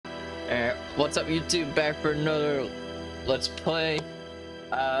What's up, YouTube? Back for another Let's Play.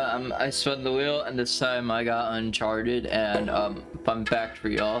 I spun the wheel, and this time I got Uncharted, and I'm back for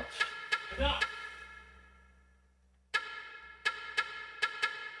y'all.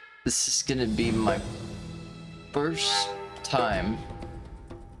 This is gonna be my first time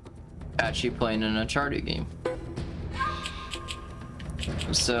actually playing an Uncharted game.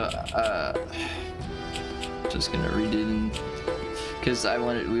 So, just gonna read it in. Because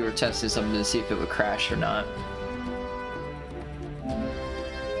we were testing something to see if it would crash or not.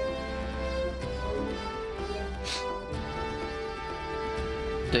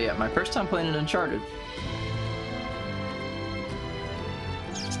 So yeah, my first time playing an Uncharted.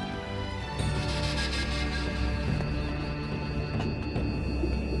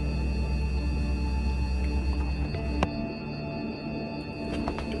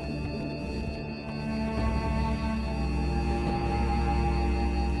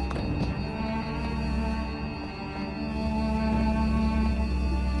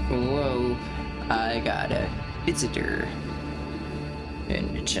 Whoa, I got a visitor.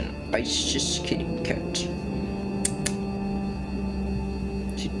 And it's an ice kitty cat.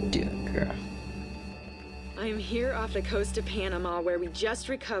 What you doing, girl? I am here off the coast of Panama, where we just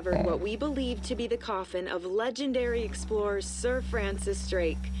recovered what we believe to be the coffin of legendary explorer Sir Francis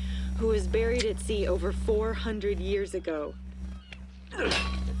Drake, who was buried at sea over 400 years ago.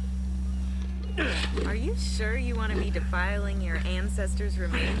 Are you sure you want to be defiling your ancestors'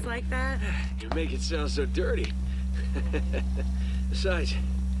 remains like that? You make it sound so dirty. Besides,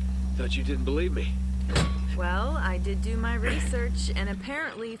 thought you didn't believe me. Well, I did do my research, and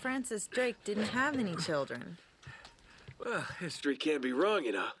apparently Francis Drake didn't have any children. Well, history can't be wrong,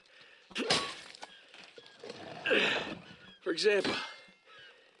 you know. For example,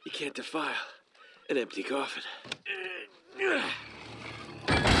 you can't defile an empty coffin.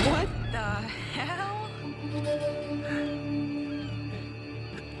 What the hell?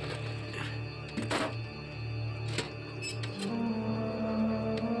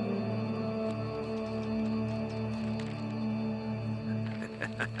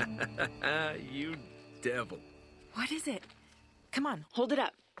 You devil. What is it? Come on, hold it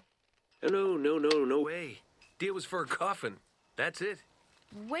up. No way. Deal was for a coffin. That's it.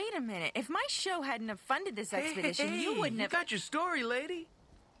 Wait a minute. If my show hadn't have funded this expedition, you wouldn't have... You got your story, lady.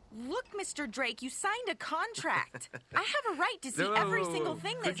 Look, Mr. Drake, you signed a contract. I have a right to see every single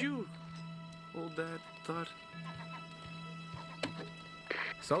thing that... Could you hold that thought?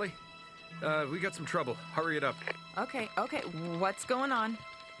 Sully, we got some trouble. Hurry it up. Okay. What's going on?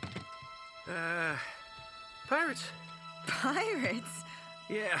 Pirates. Pirates?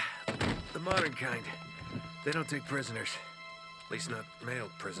 Yeah, the modern kind. They don't take prisoners. At least not male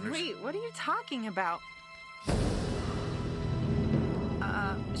prisoners. Wait, what are you talking about?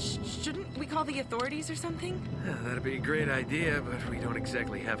 Shouldn't we call the authorities or something? Yeah, that'd be a great idea, but we don't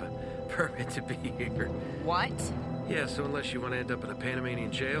exactly have a permit to be here. What? Yeah, so unless you want to end up in a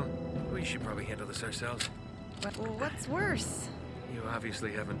Panamanian jail, we should probably handle this ourselves. Well, what's worse? You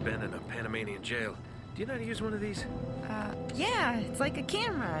obviously haven't been in a Panamanian jail. Do you know how to use one of these? Yeah, it's like a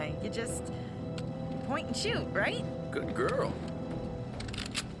camera. You just point and shoot, right? Good girl.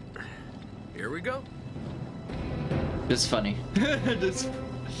 Here we go. It's funny.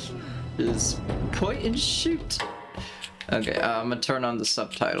 Just point and shoot. Okay, I'm gonna turn on the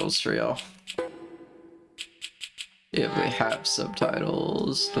subtitles for y'all. If we have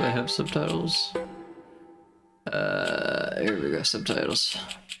subtitles. Do I have subtitles? Here we go, subtitles.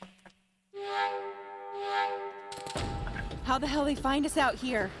 How the hell they find us out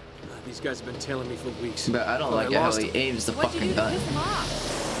here? These guys have been tailing me for weeks. But I don't like how he aims the What'd you fucking do to gun. piss them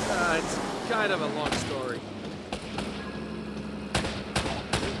off? It's kind of a long story.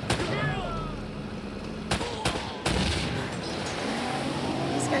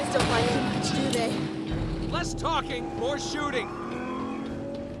 These guys don't like you much, do they? Less talking, more shooting.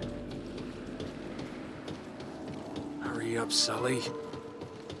 Hurry up, Sully.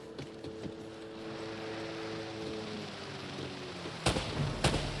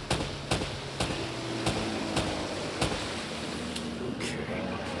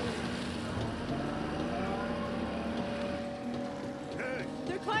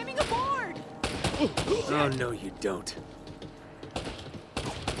 They're climbing aboard! Oh, no, you don't.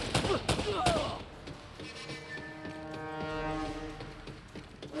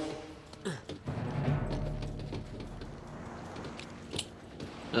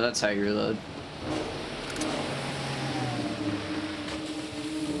 So that's how you reload.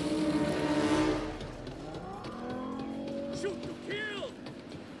 Shoot to kill!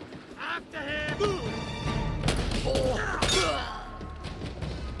 After him!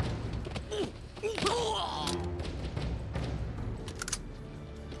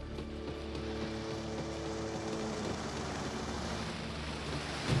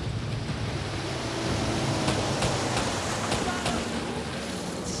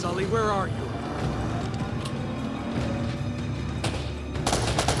 Sully, where are you?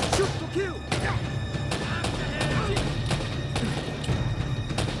 Shoot for kill!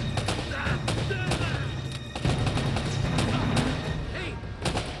 Hey!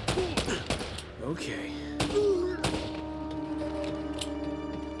 Okay.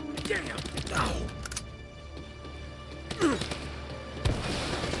 Damn!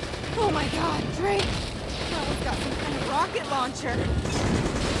 Oh my god, Drake! That one's got some kind of rocket launcher.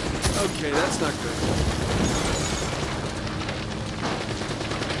 Okay, that's not good.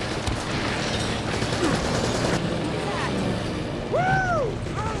 Woo!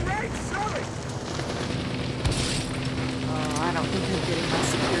 All right, Sully! Oh, I don't think I'm getting my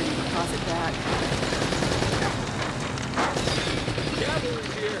security deposit back.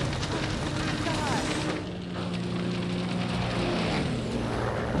 Cavalry's here. God.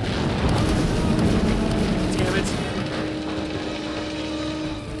 Damn it.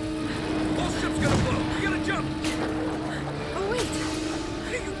 Whole ship's gonna blow. We gotta jump. Oh, wait.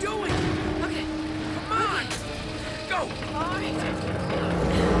 What are you doing? Okay. Come on. Go. All right.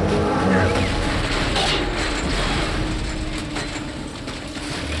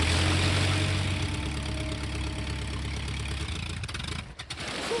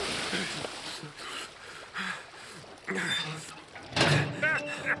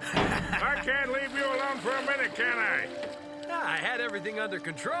 I can't leave you alone for a minute, can I? I had everything under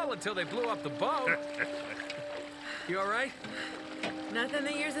control until they blew up the boat. You all right? Nothing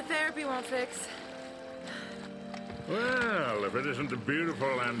that years of therapy won't fix. Well, if it isn't the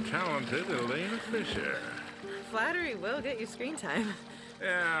beautiful and talented Elena Fisher. Flattery will get you screen time.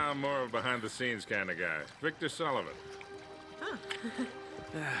 Yeah, I'm more of a behind-the-scenes kind of guy. Victor Sullivan.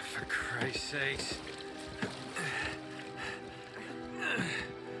 For Christ's sakes.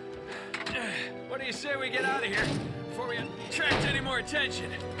 What do you say we get out of here before we attract any more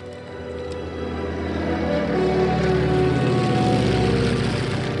attention?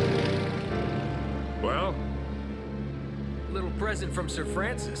 Well? Little present from Sir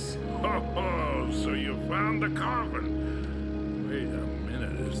Francis. Oh, so you found the coffin. Wait a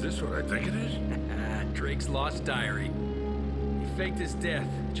minute, is this what I think it is? Drake's lost diary. He faked his death,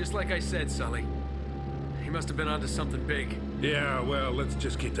 just like I said, Sully. He must have been onto something big. Yeah, well, let's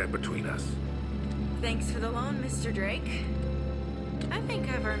just keep that between us. Thanks for the loan, Mr. Drake. I think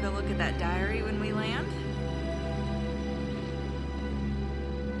I've earned a look at that diary when we land.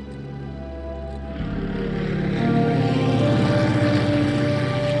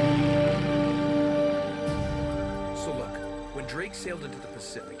 So look, when Drake sailed into the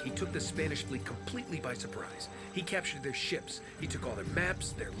Pacific, he took the Spanish fleet completely by surprise. He captured their ships, he took all their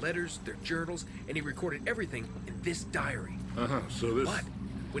maps, their letters, their journals, and he recorded everything in this diary. So this... But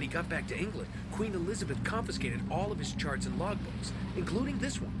when he got back to England, Queen Elizabeth confiscated all of his charts and logbooks, including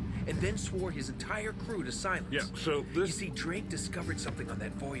this one, and then swore his entire crew to silence. Yeah, so this... You see, Drake discovered something on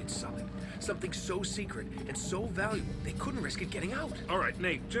that voyage, Sully. Something so secret and so valuable, they couldn't risk it getting out. All right,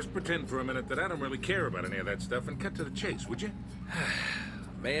 Nate, just pretend for a minute that I don't really care about any of that stuff and cut to the chase, would you?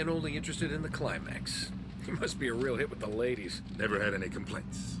 Man only interested in the climax. He must be a real hit with the ladies. Never had any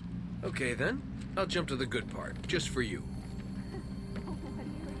complaints. Okay, then. I'll jump to the good part, just for you.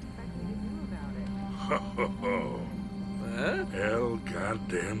 Ho, ho, ho. Huh? El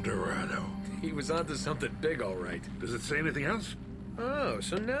goddamn Dorado. He was onto something big, all right. Does it say anything else? Oh,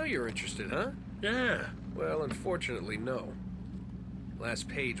 so now you're interested, huh? Yeah. Well, unfortunately, no. Last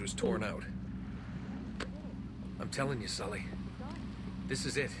page was torn out. I'm telling you, Sully. This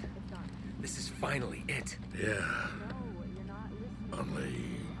is it. This is finally it. Yeah. Only...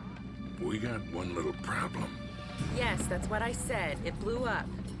 we got one little problem. Yes, that's what I said. It blew up.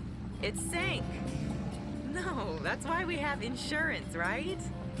 It sank. No, that's why we have insurance, right?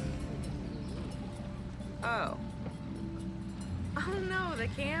 Oh. Oh no, the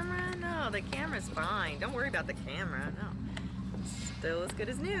camera? No, the camera's fine. Don't worry about the camera, no. Still as good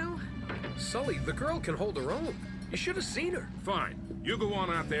as new. Sully, the girl can hold her own. You should have seen her. Fine. You go on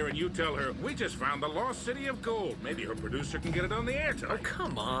out there and you tell her, we just found the lost city of gold. Maybe her producer can get it on the air Oh, tonight.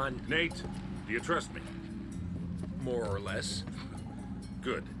 come on. Nate, do you trust me? More or less.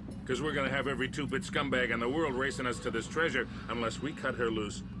 Good. Because we're going to have every two-bit scumbag in the world racing us to this treasure unless we cut her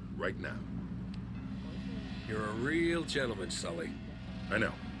loose right now. You're a real gentleman, Sully. I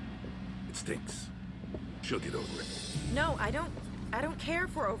know. It stinks. She'll get over it. No, I don't care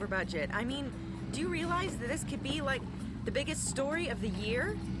for over budget. I mean, do you realize that this could be like the biggest story of the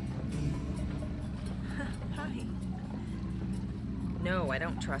year? Hi. No, I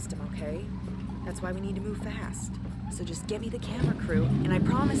don't trust him, okay? That's why we need to move fast. So just get me the camera crew, and I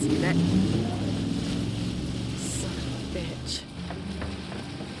promise you that... Son of a bitch.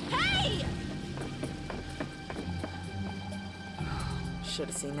 should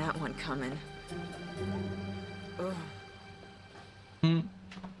have seen that one coming. Ugh.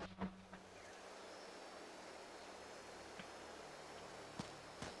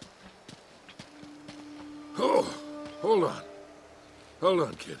 Oh, hold on. Hold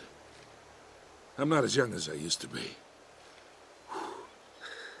on, kid. I'm not as young as I used to be.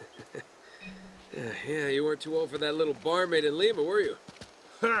 Yeah, you weren't too old for that little barmaid in Lima, were you?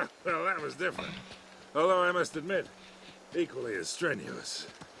 Ha! Well, that was different. Although I must admit, equally as strenuous.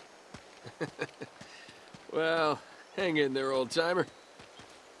 Well, hang in there, old-timer.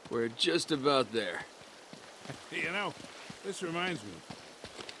 We're just about there. You know, this reminds me.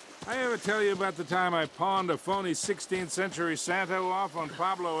 I ever tell you about the time I pawned a phony 16th century Santo off on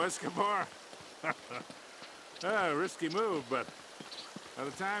Pablo Escobar? Risky move, but by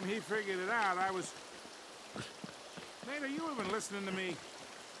the time he figured it out, I was... Nate, are you even listening to me?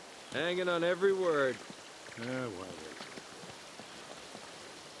 Hanging on every word. Well...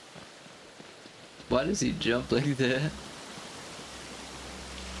 Why does he jump like that?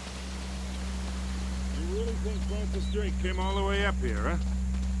 You really think Francis Drake came all the way up here, huh?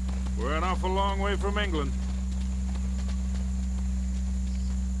 We're an awful long way from England.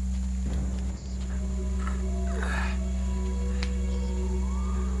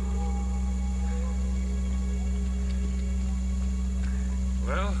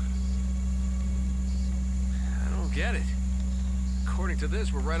 Well? I don't get it. According to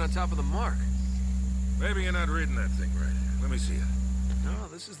this, we're right on top of the mark. Maybe you're not reading that thing right. Let me see it. No,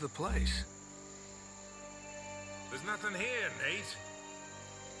 this is the place. There's nothing here, Nate.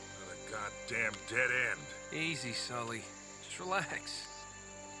 Another goddamn dead end. Easy, Sully. Just relax.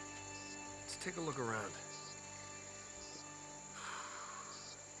 Let's take a look around.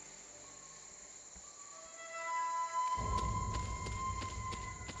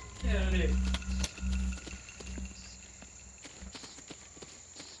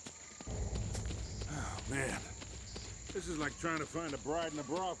 Oh, man. This is like trying to find a bride in a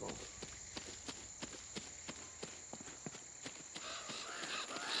brothel.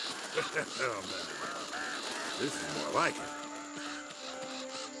 Oh, man. This is more like it.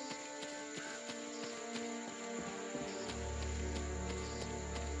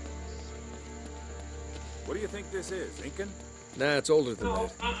 What do you think this is, Incan? Nah, it's older than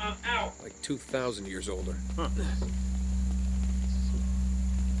that. Like 2,000 years older. Huh.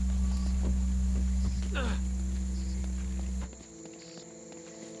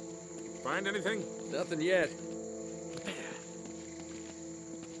 Find anything? Nothing yet.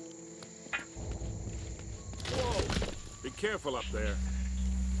 Whoa! Be careful up there.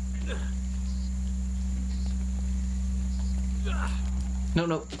 No,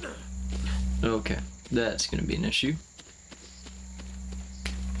 no. Okay, that's gonna be an issue.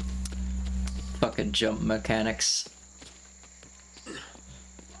 Fucking jump mechanics.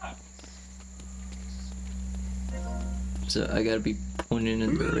 So I gotta be pointing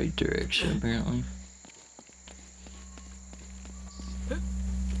in the right direction, apparently.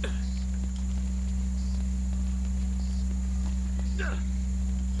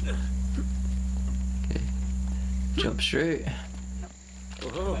 Okay. Jump straight.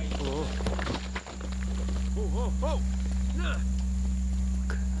 Oh, oh. Oh, oh, oh.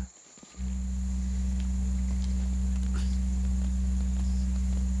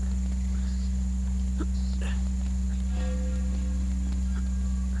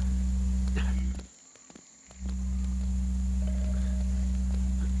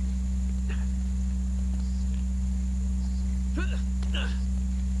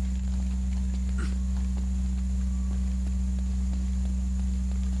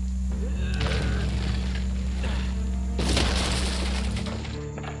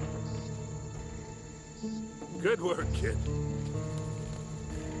 Good work, kid.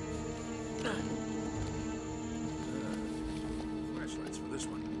 Flashlights for this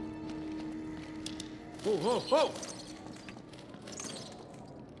one. Oh, oh, oh.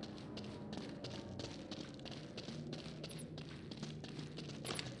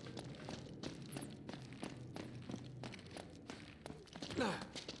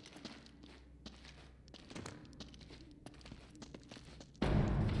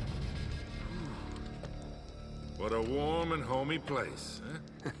 What a warm and homey place, huh?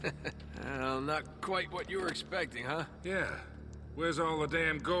 Well, not quite what you were expecting, huh? Yeah. Where's all the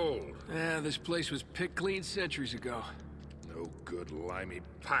damn gold? Yeah, this place was picked clean centuries ago. No good limey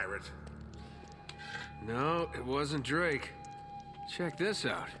pirate. No, it wasn't Drake. Check this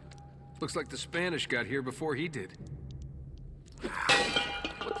out. Looks like the Spanish got here before he did.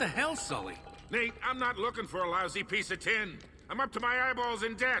 What the hell, Sully? Nate, I'm not looking for a lousy piece of tin. I'm up to my eyeballs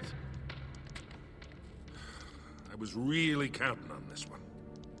in debt. I was really counting on this one.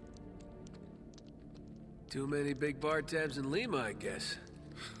 Too many big bar tabs in Lima, I guess.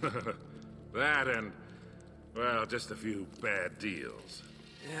 That and, well, just a few bad deals.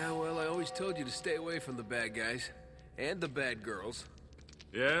 Yeah, well, I always told you to stay away from the bad guys. And the bad girls.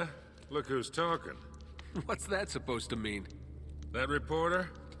 Yeah? Look who's talking. What's that supposed to mean? That reporter?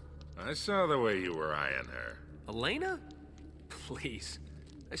 I saw the way you were eyeing her. Elena? Please.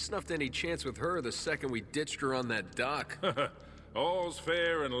 I snuffed any chance with her the second we ditched her on that dock. All's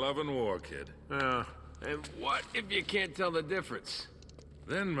fair in love and war, kid. And what if you can't tell the difference?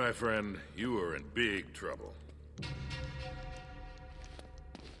 Then, my friend, you are in big trouble.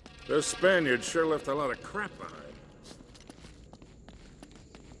 Those Spaniards sure left a lot of crap behind.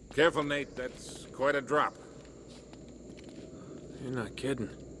 Careful, Nate. That's quite a drop. You're not kidding.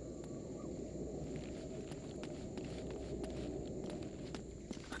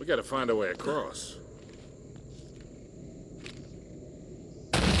 We gotta find a way across.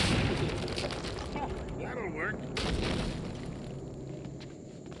 That'll work.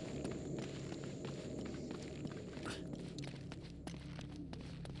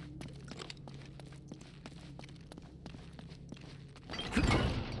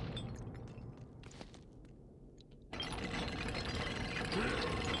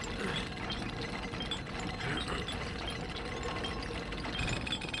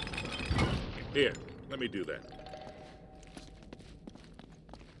 Here, let me do that.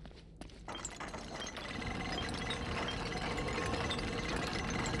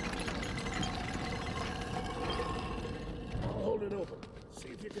 I'll hold it open. See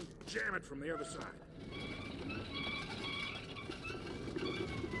if you can jam it from the other side.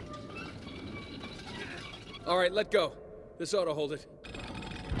 All right, let go. This ought to hold it.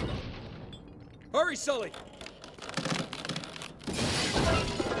 Hurry, Sully!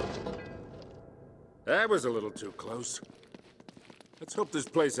 That was a little too close. Let's hope this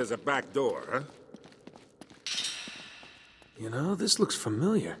place has a back door, huh? You know, this looks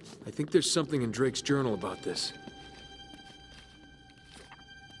familiar. I think there's something in Drake's journal about this.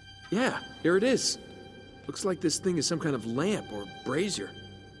 Yeah, here it is. Looks like this thing is some kind of lamp or brazier.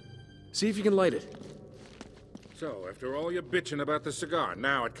 See if you can light it. So, after all your bitching about the cigar,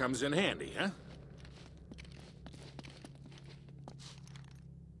 now it comes in handy, huh?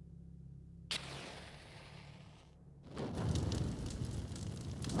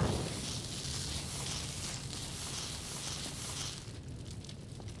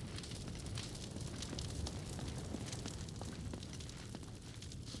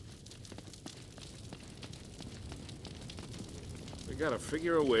 We gotta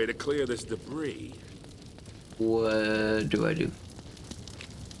figure a way to clear this debris. What do I do?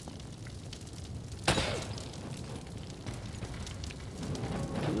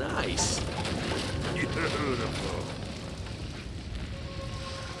 Nice. Beautiful.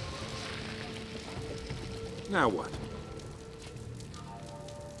 Now what?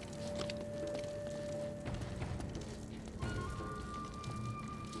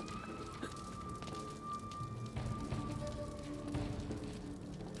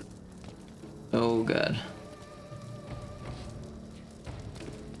 Oh god.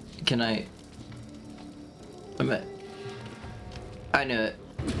 Can I? I knew it.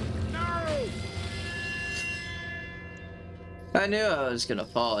 No! I knew I was gonna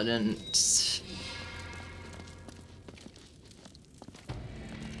fall. I didn't.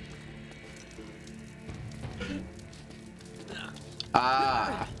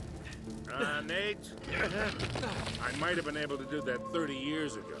 Ah. Nate? I might have been able to do that 30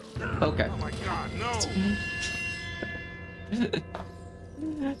 years ago. Okay. Oh my god, no!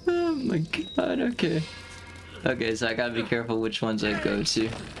 Oh my god. Okay. Okay, so I gotta be careful which ones I go to.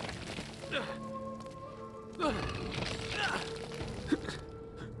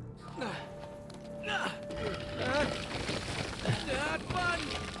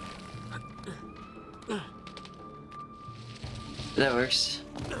 That works.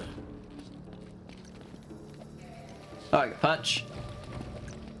 Oh, I can punch.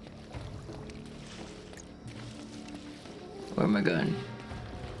 Where am I going?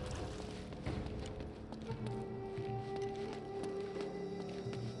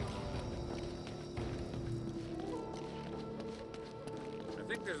 I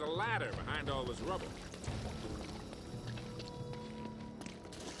think there's a ladder behind all this rubble.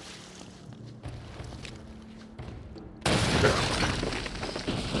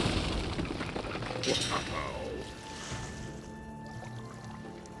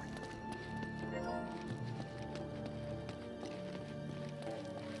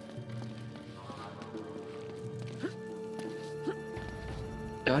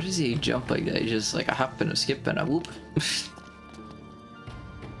 Why does he jump like that? He's just like a hop and a skip and a whoop.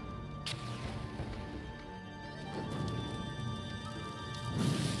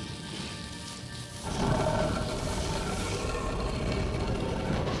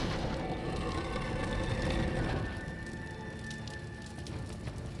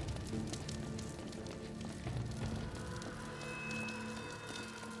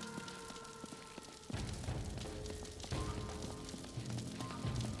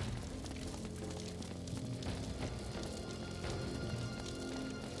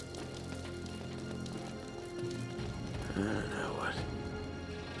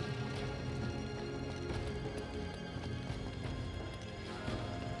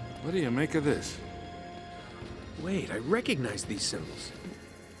 What do you make of this? Wait, I recognize these symbols.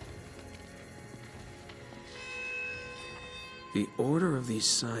 The order of these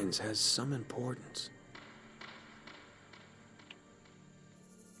signs has some importance.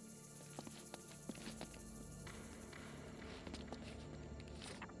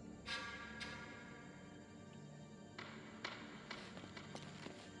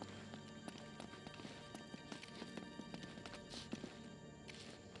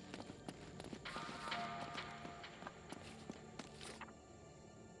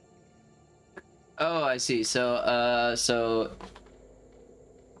 Oh, I see. So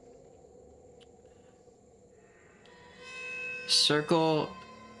circle,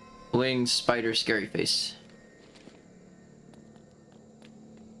 wings, spider, scary face.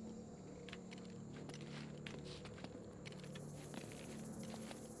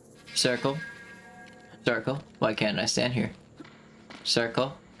 Circle, circle. Why can't I stand here?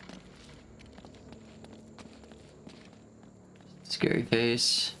 Circle. Scary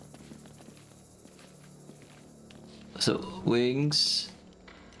face. So, wings,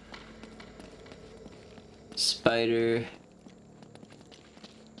 spider,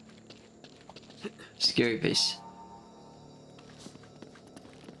 scary face.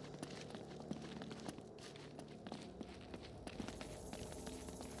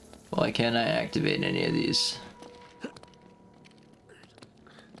 Why can't I activate any of these?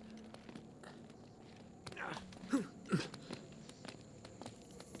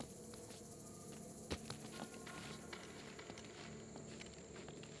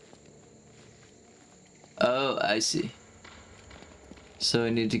 Oh, I see. So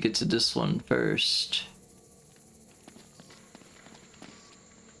I need to get to this one first.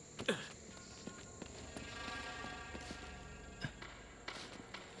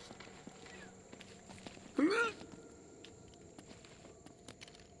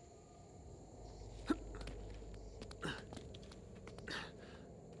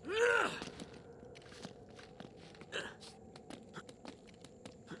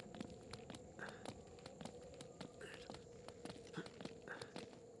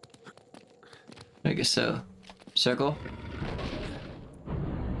 I guess so. Circle.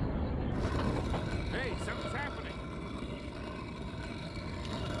 Hey, something's happening.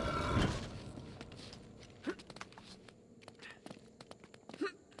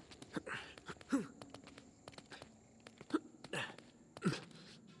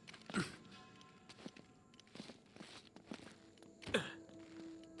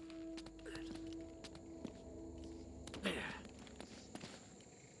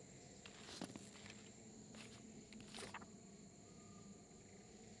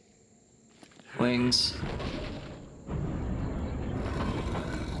 Wings.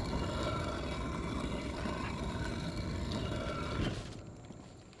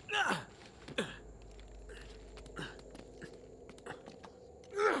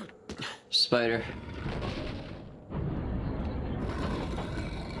 Spider.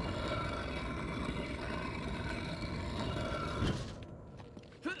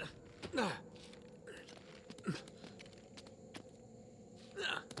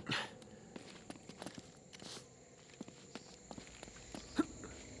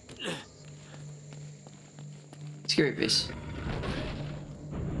 Scary face.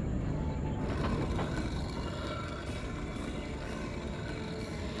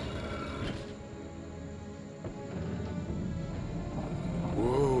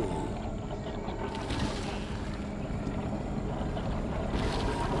 Whoa.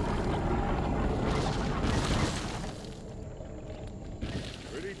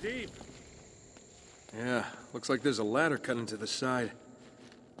 Pretty deep. Yeah, looks like there's a ladder cut into the side.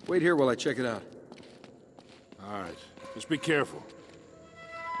 Wait here while I check it out. All right, just be careful.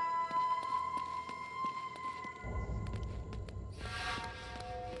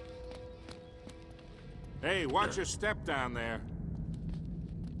 Hey, watch your step down there.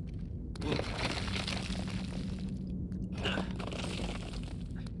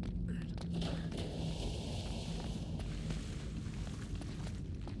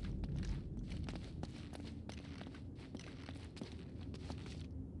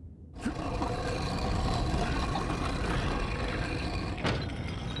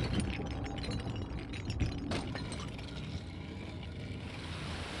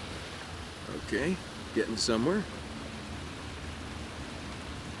 Okay, getting somewhere.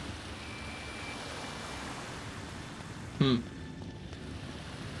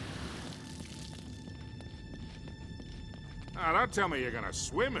 Ah, don't tell me you're gonna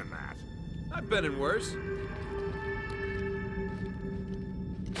swim in that. I've been in worse.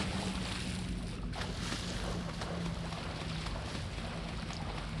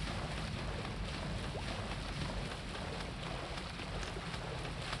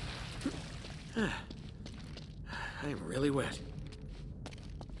 I'm really wet.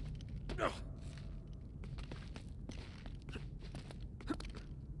 Oh.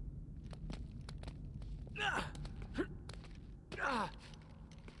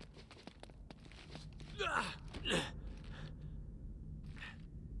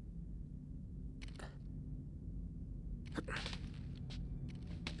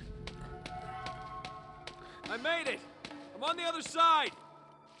 I made it! I'm on the other side!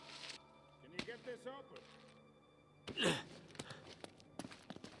 Can you get this open?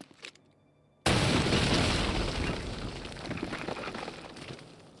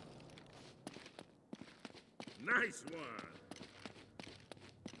 Nice one.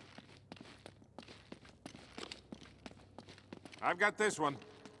 I've got this one.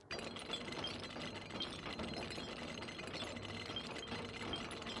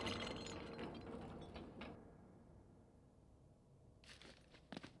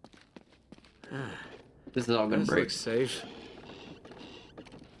 This is all gonna This break. looks safe.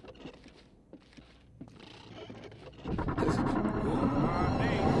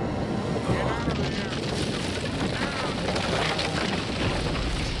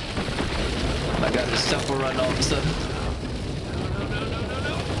 My god, this stuff will run all of a sudden.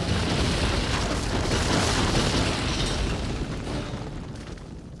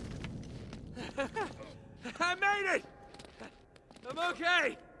 I made it! I'm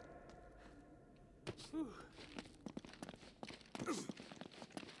okay!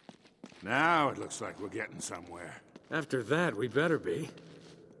 Now it looks like we're getting somewhere. After that, we better be.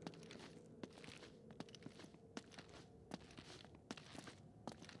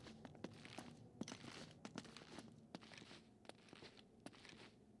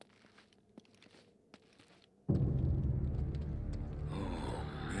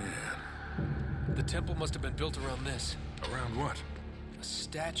 The temple must have been built around this. Around what? A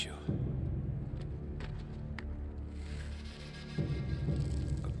statue.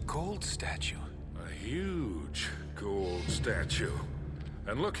 A gold statue. A huge gold statue.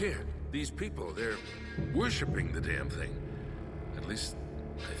 And look here, these people, they're worshipping the damn thing. At least,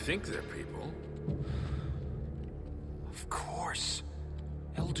 I think they're people. Of course.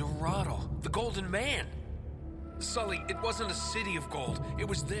 El Dorado, the Golden Man. Sully, it wasn't a city of gold. It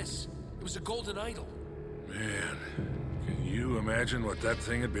was this. It was a golden idol. Man, can you imagine what that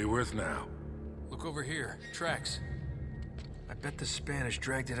thing would be worth now? Look over here. Tracks. I bet the Spanish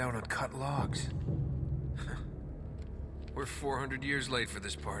dragged it out on cut logs. We're 400 years late for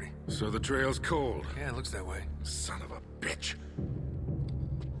this party. So the trail's cold. Yeah, it looks that way. Son of a bitch.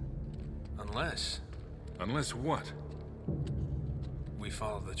 Unless Unless what? we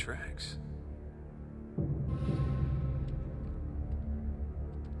follow the tracks.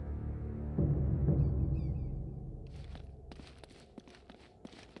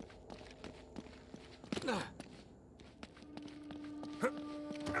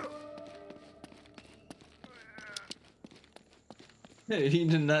 He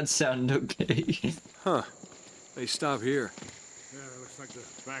did not sound okay. Huh. They stop here. Yeah, it looks like the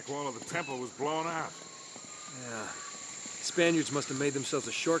back wall of the temple was blown out. Yeah. Spaniards must have made themselves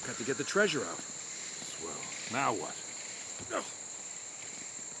a shortcut to get the treasure out. Swell. Now what? Oh.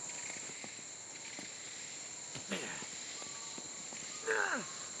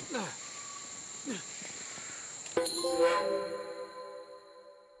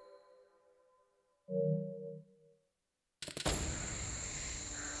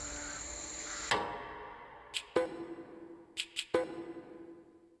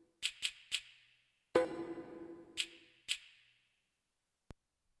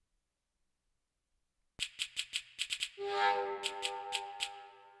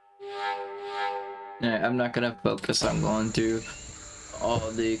 Alright, I'm not gonna focus on going through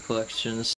all the collections.